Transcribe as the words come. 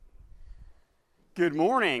Good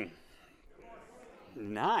morning.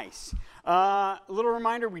 Nice. A little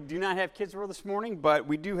reminder, we do not have Kids World this morning, but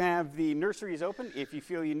we do have the nurseries open if you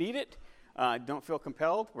feel you need it. Don't feel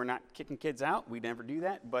compelled. We're not kicking kids out. We never do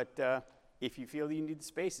that. But if you feel you need the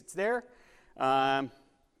space, it's there.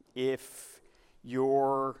 If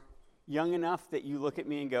you're young enough that you look at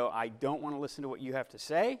me and go, I don't want to listen to what you have to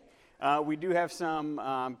say, we do have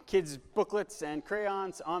some kids' booklets and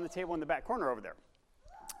crayons on the table in the back corner over there.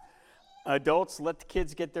 Adults, let the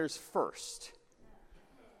kids get theirs first.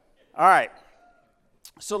 All right.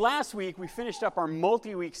 So last week, we finished up our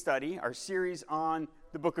multi-week study, our series on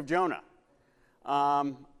the book of Jonah.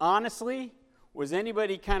 Honestly, was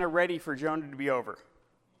anybody kind of ready for Jonah to be over?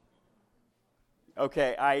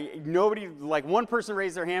 Okay, nobody, like one person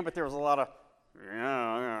raised their hand, but there was a lot of,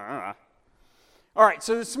 All right,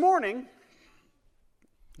 so this morning,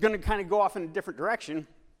 I'm going to kind of go off in a different direction.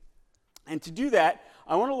 And to do that,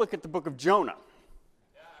 I want to look at the book of Jonah.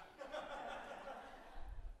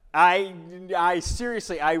 I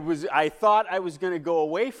seriously, I thought I was going to go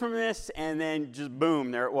away from this, and then just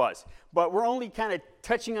boom, there it was. But we're only kind of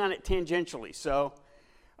touching on it tangentially. So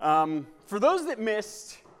for those that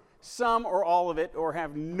missed some or all of it, or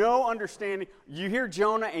have no understanding, you hear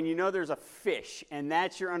Jonah and you know there's a fish, and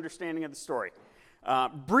that's your understanding of the story.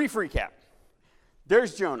 Brief recap.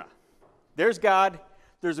 There's Jonah. There's God.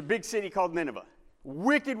 There's a big city called Nineveh.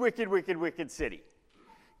 Wicked, wicked, wicked, wicked city.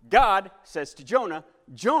 God says to Jonah,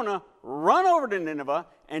 Jonah, run over to Nineveh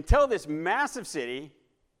and tell this massive city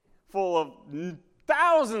full of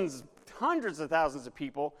thousands, hundreds of thousands of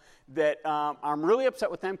people that I'm really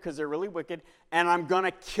upset with them because they're really wicked, and I'm going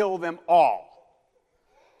to kill them all.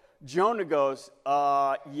 Jonah goes,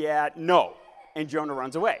 yeah, no. And Jonah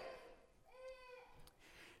runs away.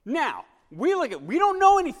 Now, we don't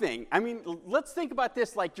know anything. I mean, let's think about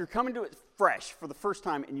this like you're coming to it fresh for the first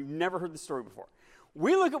time and you've never heard the story before.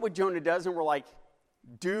 We look at what Jonah does and we're like,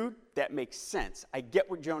 dude, that makes sense. I get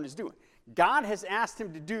what Jonah's doing. God has asked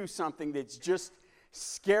him to do something that's just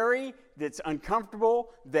scary, that's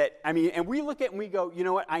uncomfortable, and we look at it and we go, you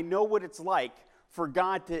know what, I know what it's like for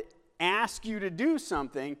God to ask you to do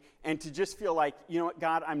something and to just feel like, you know what,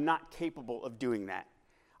 God, I'm not capable of doing that.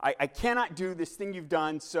 I cannot do this thing you've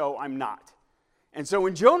done, so I'm not. And so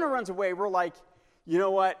when Jonah runs away, we're like, you know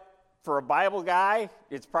what? For a Bible guy,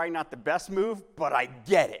 it's probably not the best move, but I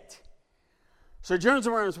get it. So Jonah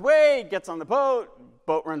runs away, gets on the boat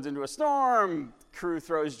runs into a storm, crew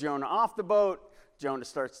throws Jonah off the boat, Jonah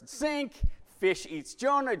starts to sink, fish eats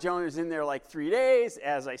Jonah, Jonah's in there like 3 days.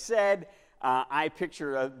 As I said, I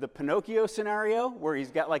picture the Pinocchio scenario where he's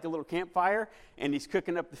got like a little campfire and he's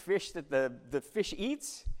cooking up the fish that the fish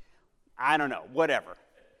eats. I don't know, whatever.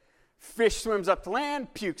 Fish swims up to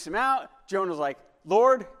land, pukes him out. Jonah's like,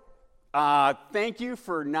 Lord, thank you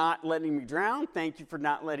for not letting me drown. Thank you for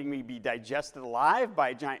not letting me be digested alive by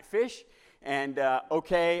a giant fish. And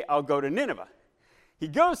okay, I'll go to Nineveh. He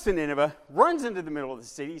goes to Nineveh, runs into the middle of the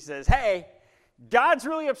city, says, hey, God's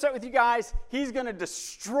really upset with you guys. He's going to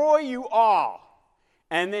destroy you all.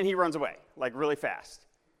 And then he runs away, like really fast.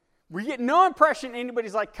 We get no impression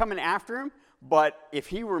anybody's like coming after him, but if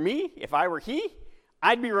he were me, if I were he,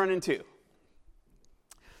 I'd be running too.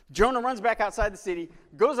 Jonah runs back outside the city,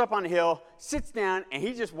 goes up on a hill, sits down, and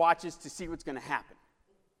he just watches to see what's going to happen.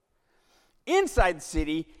 Inside the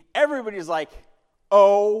city, everybody's like,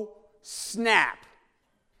 oh, snap.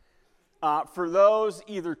 For those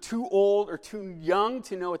either too old or too young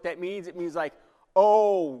to know what that means, it means like,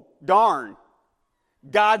 oh, darn,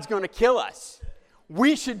 God's going to kill us.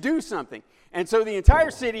 We should do something. And so the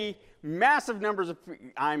entire city, massive numbers of,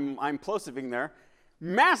 I'm plosiving there,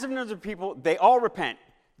 massive numbers of people, they all repent.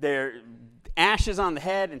 They're ashes on the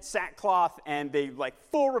head and sackcloth, and they like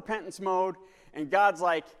full repentance mode. And God's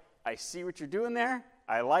like, I see what you're doing there.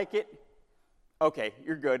 I like it. Okay,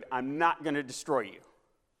 you're good. I'm not going to destroy you.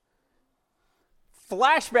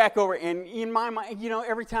 Flashback over, and in my mind, you know,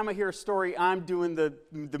 every time I hear a story, I'm doing the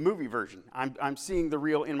movie version. I'm seeing the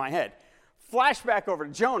reel in my head. Flashback over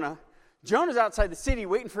to Jonah. Jonah's outside the city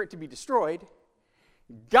waiting for it to be destroyed.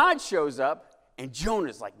 God shows up, and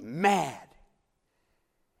Jonah's like mad.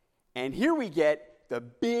 And here we get the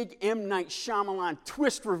big M. Night Shyamalan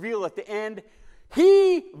twist reveal at the end.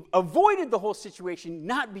 He avoided the whole situation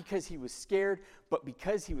not because he was scared, but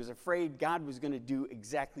because he was afraid God was going to do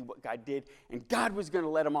exactly what God did, and God was going to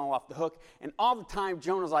let them all off the hook. And all the time,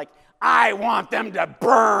 Jonah's like, I want them to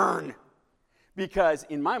burn. Because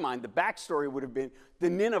in my mind, the backstory would have been the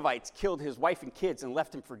Ninevites killed his wife and kids and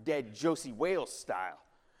left him for dead, Josie Wales style.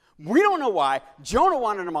 We don't know why. Jonah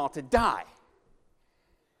wanted them all to die.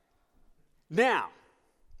 Now,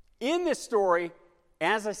 in this story,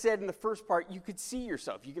 as I said in the first part, you could see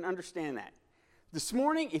yourself. You can understand that. This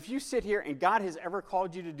morning, if you sit here and God has ever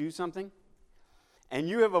called you to do something, and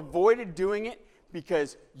you have avoided doing it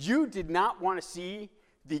because you did not want to see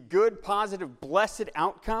the good, positive, blessed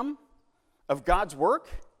outcome of God's work,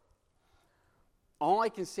 all I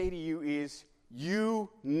can say to you is you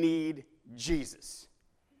need Jesus.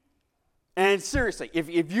 And seriously,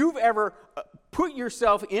 if you've ever put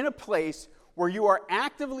yourself in a place where you are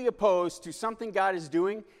actively opposed to something God is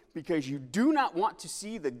doing because you do not want to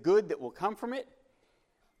see the good that will come from it,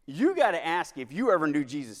 you got to ask if you ever knew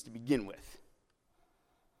Jesus to begin with.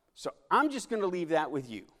 So I'm just going to leave that with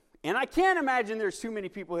you. And I can't imagine there's too many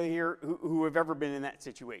people here who have ever been in that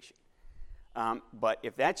situation. But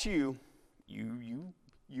if that's you,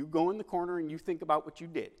 you go in the corner and you think about what you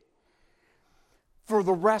did. For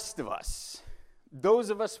the rest of us, those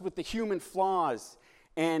of us with the human flaws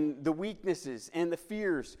and the weaknesses and the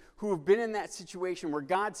fears who have been in that situation where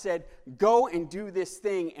God said, go and do this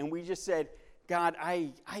thing, and we just said, God,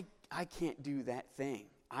 I can't do that thing.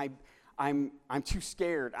 I'm too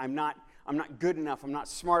scared. I'm not good enough. I'm not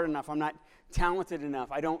smart enough. I'm not talented enough.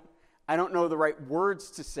 I don't know the right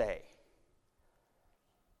words to say.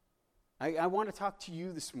 I want to talk to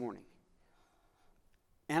you this morning.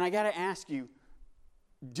 And I got to ask you,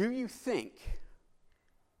 do you think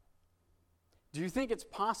it's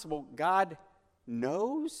possible God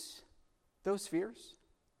knows those fears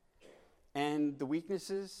and the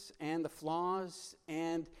weaknesses and the flaws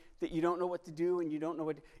and that you don't know what to do and you don't know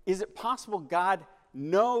what... Is it possible God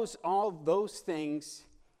knows all those things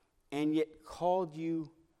and yet called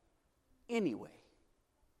you anyway?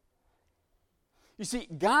 You see,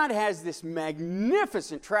 God has this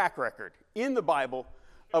magnificent track record in the Bible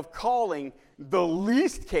of calling the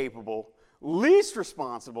least capable, least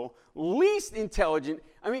responsible, least intelligent.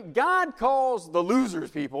 I mean, God calls the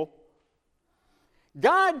losers people.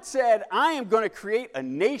 God said, I am going to create a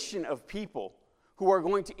nation of people who are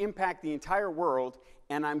going to impact the entire world,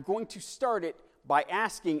 and I'm going to start it by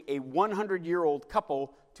asking a 100-year-old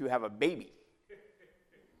couple to have a baby.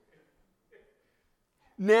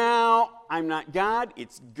 Now, I'm not God.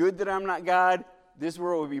 It's good that I'm not God. This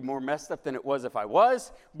world would be more messed up than it was if I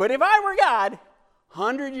was. But if I were God,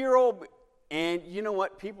 100-year-old, and you know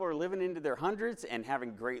what? People are living into their hundreds and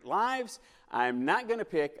having great lives. I'm not going to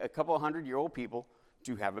pick a couple 100-year-old people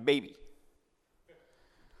to have a baby.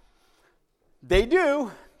 They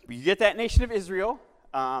do. You get that nation of Israel.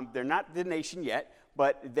 They're not the nation yet,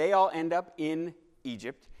 but they all end up in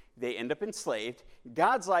Egypt. They end up enslaved.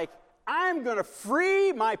 God's like, I'm going to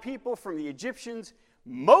free my people from the Egyptians.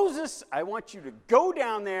 Moses, I want you to go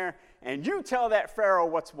down there and you tell that Pharaoh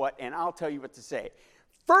what's what, and I'll tell you what to say.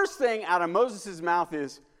 First thing out of Moses' mouth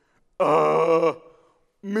is,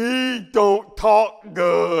 me don't talk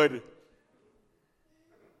good.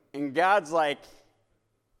 And God's like,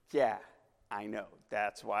 yeah, I know.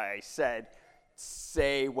 That's why I said,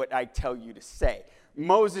 say what I tell you to say.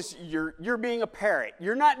 Moses, you're being a parrot.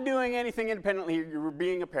 You're not doing anything independently. You're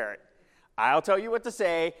being a parrot. I'll tell you what to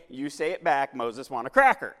say. You say it back. Moses want a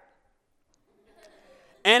cracker.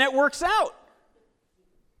 And it works out.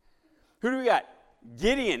 Who do we got?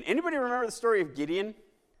 Gideon. Anybody remember the story of Gideon?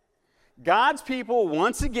 God's people,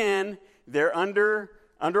 once again, they're under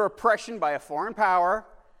oppression by a foreign power.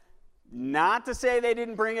 Not to say they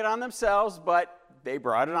didn't bring it on themselves, but they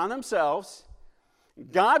brought it on themselves.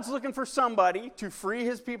 God's looking for somebody to free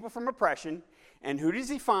his people from oppression. And who does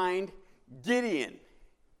he find? Gideon.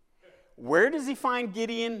 Where does he find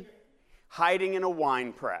Gideon? Hiding in a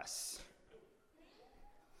wine press.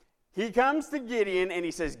 He comes to Gideon and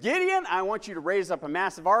he says, Gideon, I want you to raise up a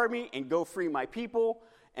massive army and go free my people.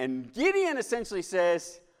 And Gideon essentially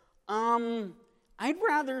says, I'd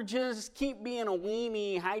rather just keep being a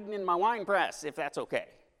weenie hiding in my wine press, if that's okay.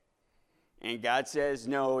 And God says,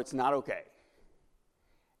 no, it's not okay.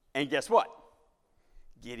 And guess what?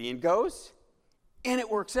 Gideon goes, and it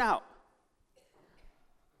works out.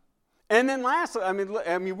 And then lastly, I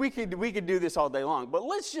mean, we could do this all day long, but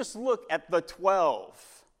let's just look at the 12.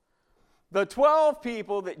 The 12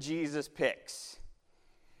 people that Jesus picks.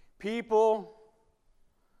 People,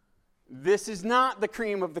 this is not the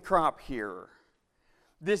cream of the crop here.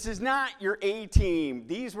 This is not your A team.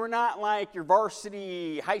 These were not like your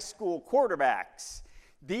varsity high school quarterbacks.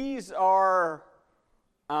 These are,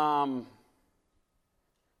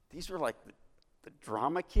 these were like the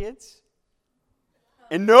drama kids.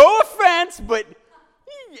 And no offense, but,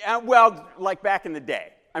 well, like back in the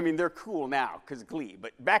day. I mean, they're cool now because of Glee,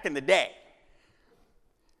 but back in the day.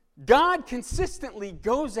 God consistently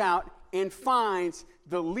goes out and finds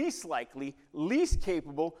the least likely, least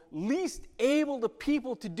capable, least able to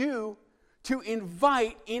people to do to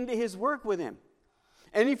invite into his work with him.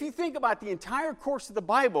 And if you think about the entire course of the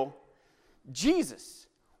Bible, Jesus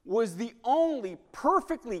was the only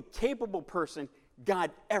perfectly capable person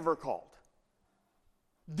God ever called.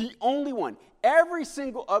 The only one. Every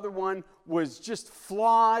single other one was just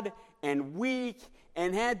flawed and weak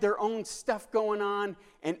and had their own stuff going on.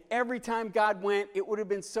 And every time God went, it would have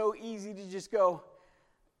been so easy to just go,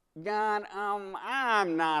 God,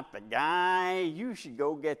 I'm not the guy. You should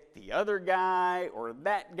go get the other guy or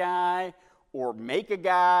that guy or make a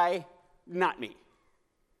guy. Not me.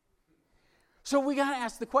 So we got to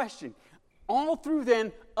ask the question, all through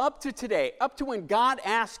then, up to today, up to when God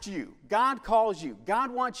asks you, God calls you,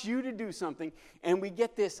 God wants you to do something, and we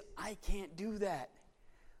get this, I can't do that.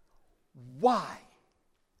 Why?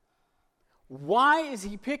 Why is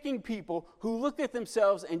he picking people who look at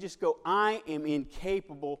themselves and just go, I am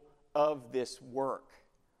incapable of this work?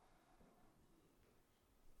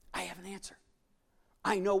 I have an answer.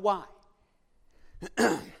 I know why.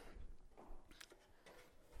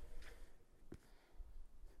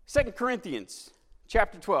 2 Corinthians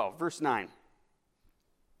chapter 12, verse 9.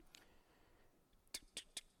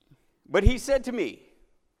 But he said to me,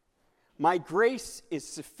 my grace is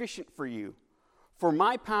sufficient for you, for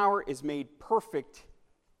my power is made perfect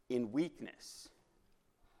in weakness.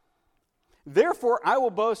 Therefore, I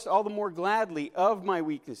will boast all the more gladly of my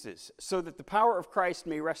weaknesses, so that the power of Christ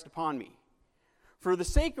may rest upon me. For the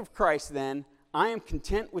sake of Christ, then, I am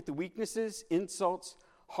content with the weaknesses, insults,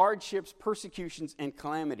 hardships, persecutions, and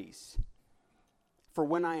calamities. For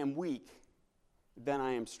when I am weak, then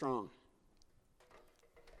I am strong.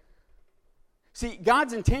 See,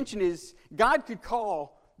 God's intention is, God could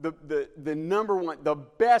call the number one, the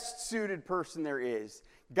best suited person there is.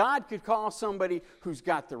 God could call somebody who's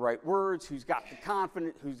got the right words, who's got the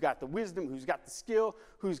confidence, who's got the wisdom, who's got the skill,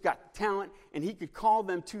 who's got the talent, and he could call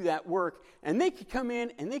them to that work, and they could come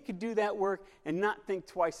in and they could do that work and not think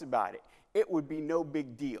twice about it. It would be no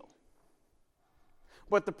big deal.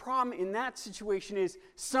 But the problem in that situation is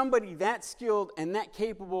somebody that skilled and that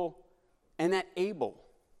capable and that able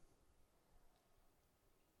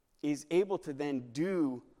is able to then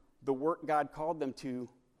do the work God called them to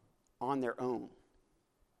on their own,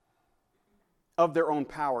 of their own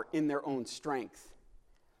power, in their own strength.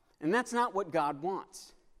 And that's not what God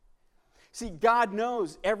wants. See, God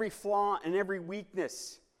knows every flaw and every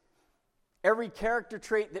weakness, every character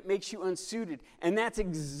trait that makes you unsuited. And that's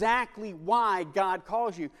exactly why God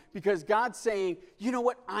calls you. Because God's saying, you know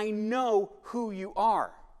what? I know who you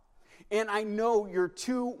are. And I know you're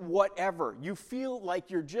too whatever. You feel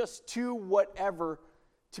like you're just too whatever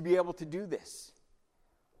to be able to do this.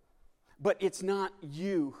 But it's not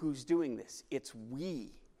you who's doing this. It's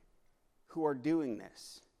we who are doing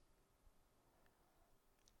this.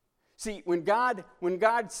 See, when God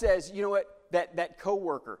says, you know what, that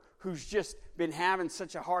coworker who's just been having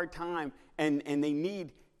such a hard time and they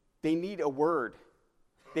need a word,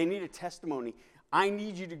 they need a testimony. I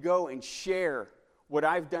need you to go and share what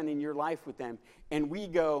I've done in your life with them. And we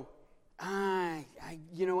go,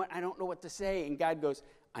 you know what, I don't know what to say. And God goes,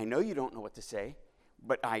 I know you don't know what to say,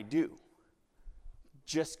 but I do.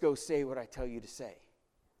 Just go say what I tell you to say.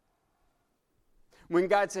 When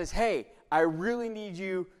God says, hey, I really need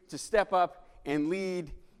you to step up and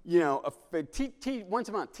lead, once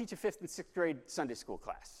a month, teach a 5th and 6th grade Sunday school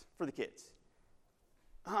class for the kids.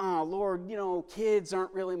 Oh, Lord, kids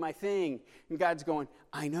aren't really my thing. And God's going,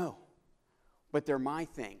 I know, but they're my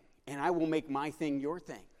thing, and I will make my thing your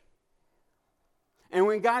thing. And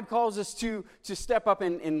when God calls us to step up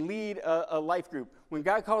and lead a life group, when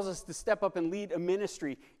God calls us to step up and lead a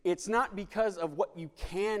ministry, it's not because of what you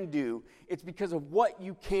can do. It's because of what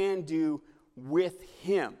you can do with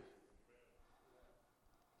Him.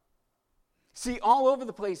 See, all over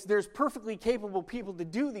the place, there's perfectly capable people to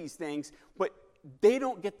do these things, but they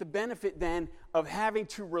don't get the benefit then of having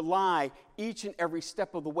to rely each and every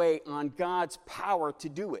step of the way on God's power to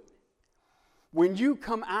do it. When you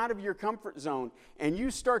come out of your comfort zone and you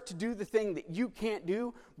start to do the thing that you can't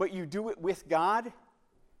do, but you do it with God,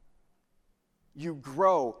 you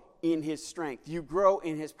grow in His strength, you grow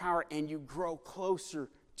in His power, and you grow closer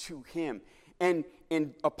to Him. And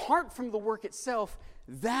apart from the work itself,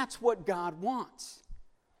 that's what God wants.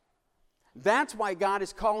 That's why God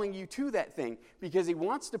is calling you to that thing, because He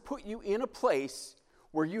wants to put you in a place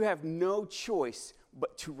where you have no choice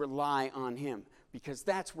but to rely on Him, because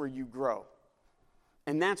that's where you grow.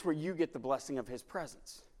 And that's where you get the blessing of His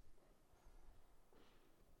presence.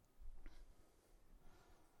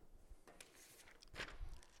 I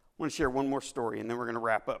want to share one more story, and then we're going to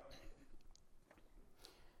wrap up.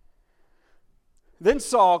 Then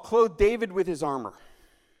Saul clothed David with his armor,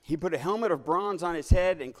 He put a helmet of bronze on his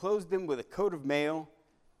head and clothed him with a coat of mail,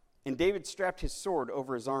 and David strapped his sword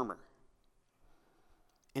over his armor.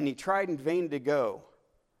 And he tried in vain to go,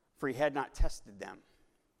 for he had not tested them.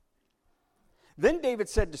 Then David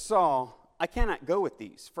said to Saul, I cannot go with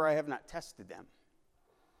these, for I have not tested them.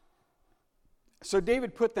 So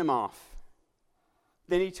David put them off.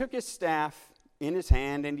 Then he took his staff in his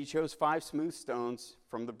hand, and he chose 5 smooth stones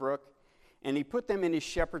from the brook, and he put them in his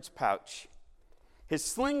shepherd's pouch. His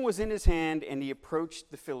sling was in his hand, and he approached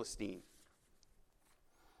the Philistine.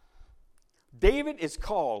 David is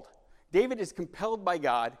compelled by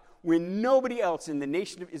God when nobody else in the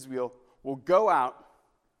nation of Israel will go out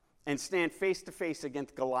and stand face to face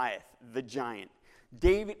against Goliath, the giant.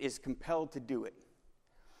 David is compelled to do it.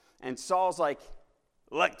 And Saul's like,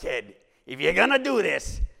 look, kid, if you're going to do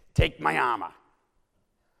this, take my armor.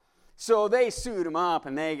 So they suit him up,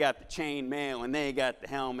 and they got the chain mail, and they got the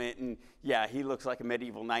helmet, and yeah, he looks like a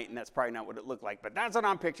medieval knight, and that's probably not what it looked like, but that's what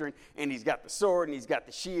I'm picturing. And he's got the sword, and he's got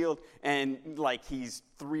the shield, and like he's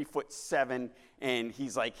 3'7", and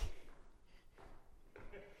he's like,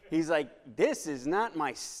 this is not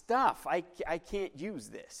my stuff. I can't use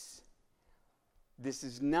this. This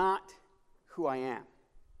is not who I am.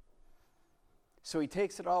 So he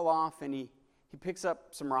takes it all off, and he picks up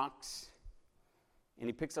some rocks, and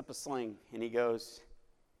he picks up a sling, and he goes,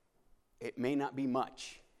 it may not be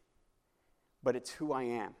much, but it's who I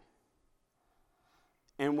am.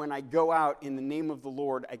 And when I go out in the name of the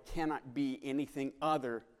Lord, I cannot be anything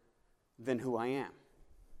other than who I am.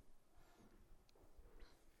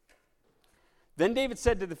 Then David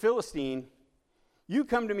said to the Philistine, you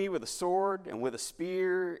come to me with a sword and with a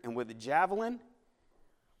spear and with a javelin,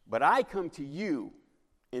 but I come to you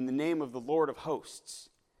in the name of the Lord of hosts,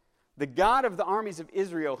 the God of the armies of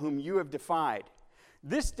Israel, whom you have defied.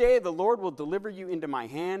 This day the Lord will deliver you into my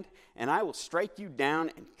hand, and I will strike you down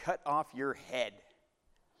and cut off your head.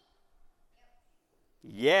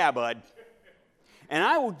 Yeah, bud. And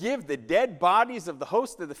I will give the dead bodies of the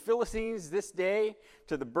host of the Philistines this day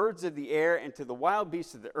to the birds of the air and to the wild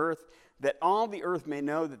beasts of the earth, that all the earth may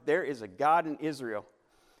know that there is a God in Israel,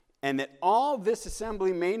 and that all this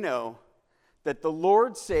assembly may know that the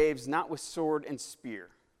Lord saves not with sword and spear.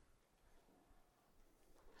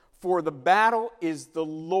 For the battle is the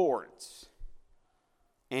Lord's,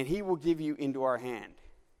 and he will give you into our hand.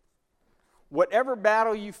 Whatever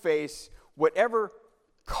battle you face, whatever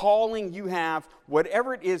calling you have,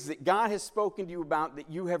 whatever it is that God has spoken to you about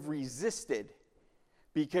that you have resisted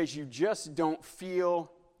because you just don't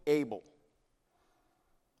feel able.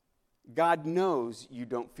 God knows you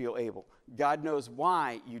don't feel able. God knows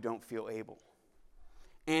why you don't feel able.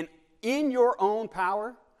 And in your own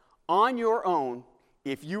power, on your own,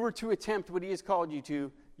 if you were to attempt what he has called you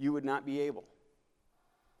to, you would not be able.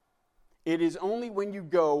 It is only when you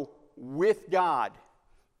go with God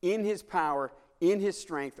in his power, in his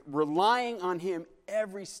strength, relying on him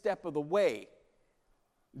every step of the way,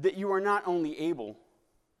 that you are not only able,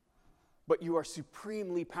 but you are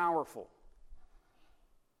supremely powerful.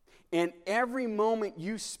 And every moment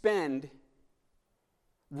you spend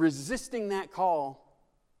resisting that call,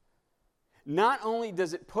 not only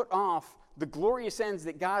does it put off the glorious ends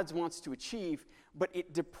that God wants to achieve, but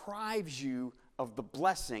it deprives you of the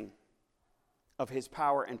blessing of his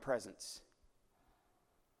power and presence.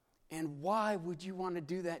 And why would you want to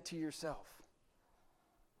do that to yourself?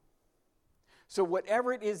 So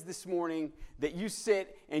whatever it is this morning that you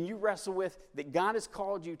sit and you wrestle with, that God has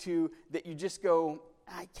called you to, that you just go,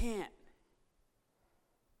 I can't.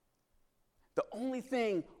 The only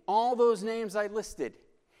thing, all those names I listed,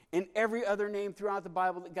 and every other name throughout the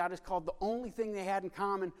Bible that God has called, the only thing they had in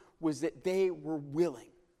common was that they were willing.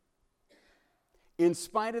 In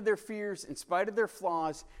spite of their fears, in spite of their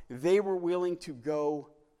flaws, they were willing to go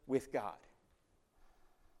with God.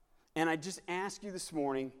 And I just ask you this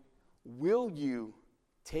morning, will you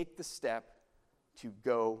take the step to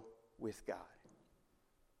go with God?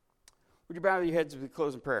 Would you bow your heads as we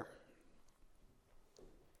close in prayer?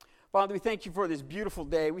 Father, we thank you for this beautiful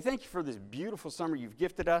day. We thank you for this beautiful summer you've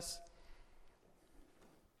gifted us.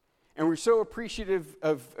 And we're so appreciative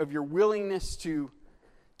of your willingness to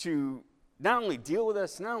not only deal with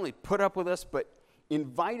us, not only put up with us, but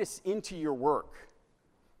invite us into your work.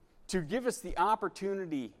 To give us the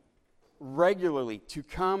opportunity regularly to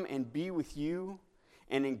come and be with you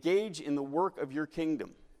and engage in the work of your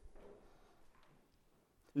kingdom.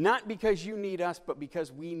 Not because you need us, but because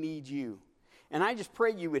we need you. And I just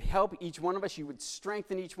pray you would help each one of us. You would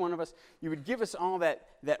strengthen each one of us. You would give us all that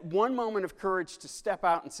one moment of courage to step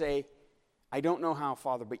out and say, I don't know how,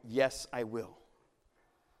 Father, but yes, I will.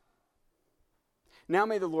 Now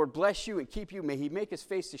may the Lord bless you and keep you. May he make his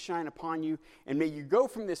face to shine upon you. And may you go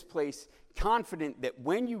from this place confident that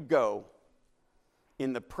when you go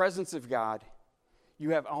in the presence of God,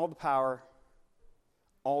 you have all the power,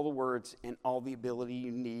 all the words, and all the ability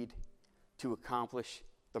you need to accomplish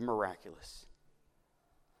the miraculous.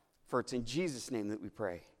 For it's in Jesus' name that we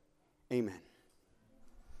pray. Amen.